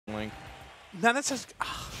Now that's just...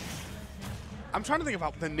 I'm trying to think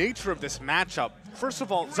about the nature of this matchup. First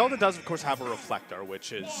of all, Zelda does, of course, have a reflector,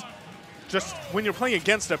 which is just when you're playing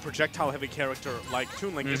against a projectile-heavy character like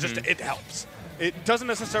Toon Link, it's just, it helps. It doesn't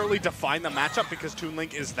necessarily define the matchup because Toon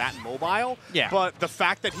Link is that mobile, but the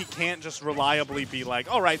fact that he can't just reliably be like,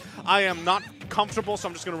 all right, I am not comfortable, so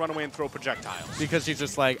I'm just going to run away and throw projectiles. Because he's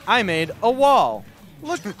just like, I made a wall.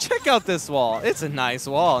 Look, check out this wall. It's a nice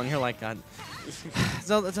wall. And you're like, God,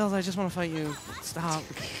 Zelda, I just want to fight you. Stop.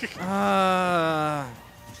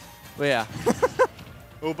 But yeah.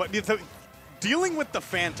 Oh, but dealing with the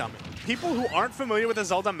Phantom, people who aren't familiar with the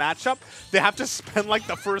Zelda matchup, they have to spend like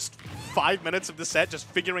the first 5 minutes of the set just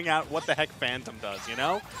figuring out what the heck Phantom does, you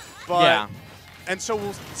know? But, yeah. And so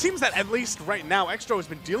it seems that at least right now, Extro has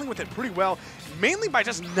been dealing with it pretty well, mainly by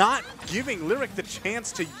just not giving Lyric the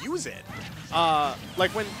chance to use it.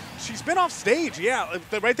 Like when she's been off stage, yeah,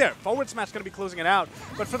 right there, forward smash going to be closing it out.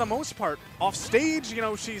 But for the most part, off stage, you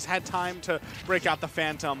know, she's had time to break out the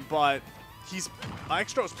Phantom, but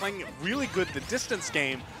Extro is playing really good the distance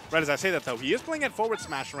game. Right as I say that, though, he is playing at forward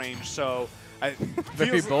smash range, so...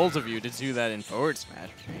 Very bold of you to do that in forward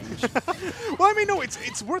smash range. Well, I mean, no,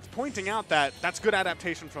 it's worth pointing out that that's good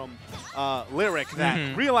adaptation from Lyric,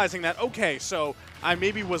 that realizing that, okay, so I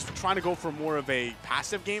maybe was trying to go for more of a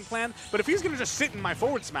passive game plan, but if he's going to just sit in my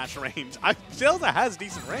forward smash range, Zelda has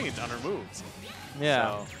decent range on her moves. Yeah.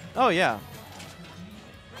 So. Oh, yeah.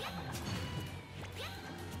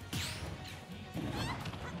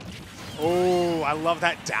 Oh, I love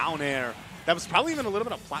that down air. That was probably even a little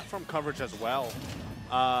bit of platform coverage as well.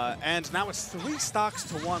 And now it's 3 stocks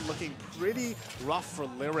to 1, looking pretty rough for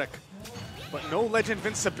Lyric. But no ledge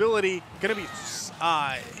invincibility. Gonna be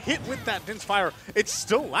hit with that Vince Fire. It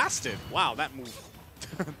still lasted. Wow, that move.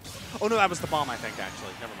 Oh no, that was the bomb, I think,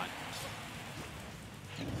 actually. Never mind.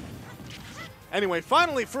 Anyway,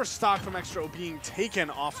 finally, first stock from Extro being taken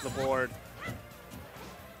off the board.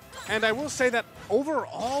 And I will say that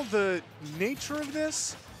overall, the nature of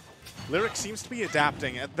this, Lyric seems to be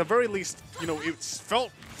adapting. At the very least, you know, it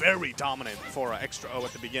felt very dominant for Extra O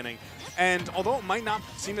at the beginning. And although it might not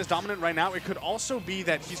seem as dominant right now, it could also be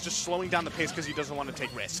that he's just slowing down the pace because he doesn't want to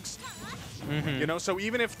take risks. You know, so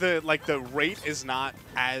even if the rate is not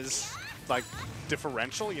as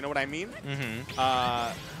differential, you know what I mean?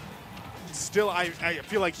 Still, I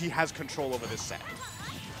feel like he has control over this set.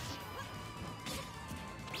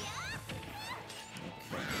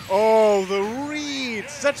 Oh, the read!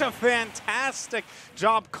 Such a fantastic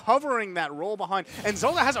job covering that roll behind. And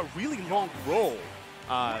Zelda has a really long roll,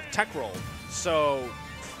 tech roll. So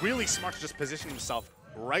really smart to just position himself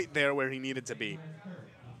right there where he needed to be.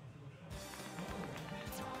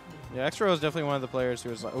 Yeah, Extra is definitely one of the players who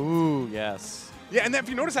was like, ooh, yes. Yeah, and if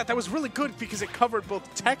you notice that was really good because it covered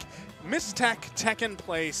both tech, tech in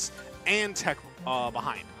place, and tech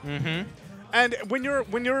behind. And when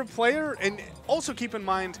you're a player, and also keep in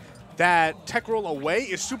mind that tech roll away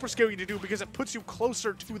is super scary to do because it puts you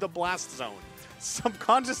closer to the blast zone.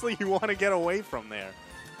 Subconsciously, you want to get away from there.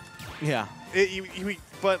 Yeah.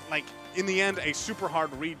 But like in the end, a super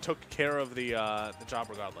hard read took care of the job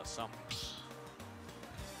regardless. So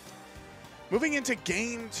moving into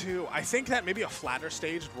game 2, I think that maybe a flatter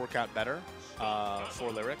stage would work out better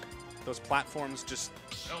for Lyric. Those platforms just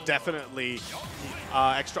definitely,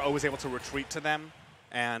 Extra O was able to retreat to them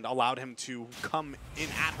and allowed him to come in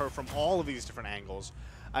at her from all of these different angles.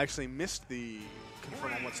 I actually missed the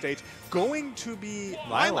confirm on what stage. Going to be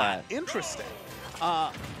Lilat. Interesting.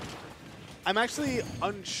 I'm actually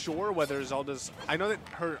unsure whether Zelda's... I know that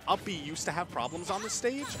her up B used to have problems on this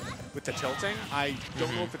stage with the tilting. I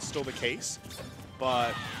don't know if it's still the case,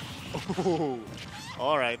 but... Ooh.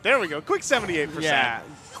 All right, there we go. Quick 78%. Yeah,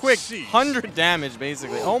 quick 100 damage,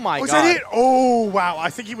 basically. Oh, my God. Was that it? Oh, wow. I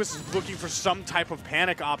think he was looking for some type of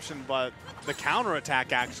panic option, but the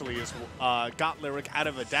counterattack actually is got Lyric out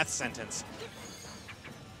of a death sentence.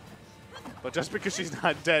 But just because she's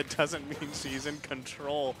not dead doesn't mean she's in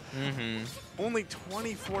control. Only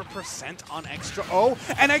 24% on Extra O.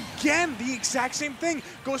 And again, the exact same thing.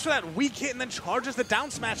 Goes for that weak hit and then charges the down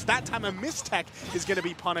smash. That time a mistech is going to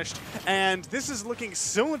be punished. And this is looking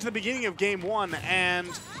similar to the beginning of Game 1. And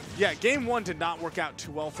yeah, Game 1 did not work out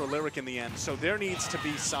too well for Lyric in the end. So there needs to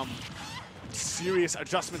be some serious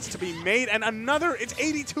adjustments to be made. And another, it's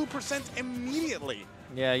 82% immediately.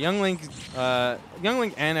 Yeah, Young Link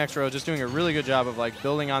and Extra just doing a really good job of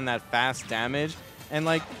building on that fast damage, and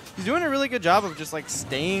he's doing a really good job of just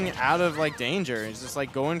staying out of danger. He's just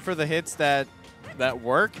going for the hits that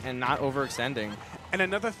work and not overextending. And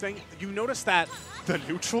another thing, you notice that the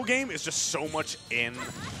neutral game is just so much in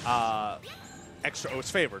Extra O is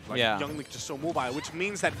favored. Like, yeah. Young Link just so mobile, which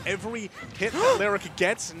means that every hit that Lyric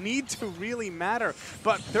gets need to really matter.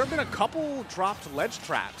 But there have been a couple dropped ledge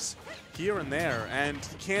traps here and there, and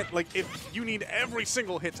you can't, like, if you need every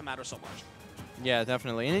single hit to matter so much. Yeah,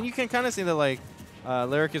 definitely. And then you can kind of see that, like,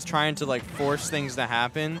 Lyric is trying to, like, force things to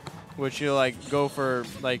happen, which you, like, go for,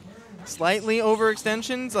 like, slightly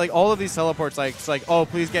overextensions. Like, all of these teleports, like, it's like, oh,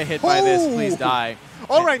 please get hit by this, please die.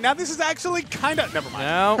 All right, now this is actually kind of, never mind.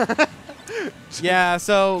 No. Yeah,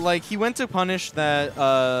 so, like, he went to punish that,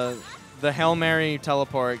 the Hail Mary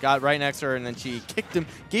teleport, got right next to her, and then she kicked him,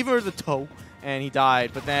 gave her the toe, and he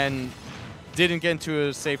died, but then didn't get into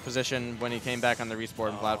a safe position when he came back on the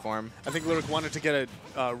respawn platform. I think Lyric wanted to get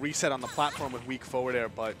a reset on the platform with weak forward air,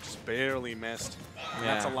 but just barely missed. And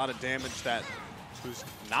that's a lot of damage that was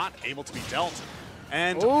not able to be dealt.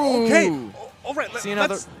 And, okay, all right, see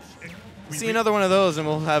another one of those, and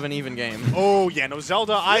we'll have an even game. Oh, yeah, no,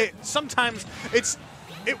 Zelda, sometimes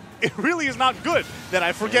it really is not good that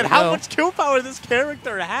I forget how much kill power this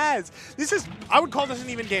character has. I would call this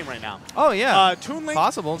an even game right now. Oh, yeah. Toon Link.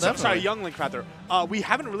 Possible, definitely. Sorry, Young Link, rather. We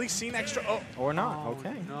haven't really seen extra. Or not,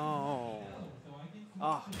 okay. No.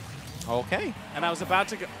 Oh. Okay. And I was about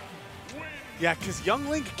to go. Yeah, because Young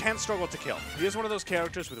Link can struggle to kill. He is one of those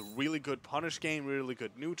characters with a really good punish game, really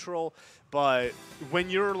good neutral, but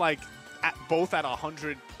when you're like both at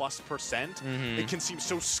 100+%, it can seem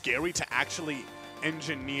so scary to actually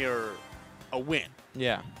engineer a win.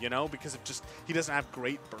 Yeah. You know, because he doesn't have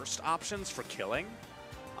great burst options for killing.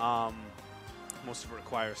 Most of it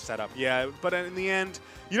requires setup. Yeah, but in the end,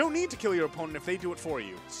 you don't need to kill your opponent if they do it for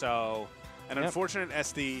you. So, an unfortunate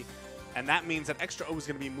SD, and that means that Extra O is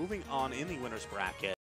going to be moving on in the winner's bracket.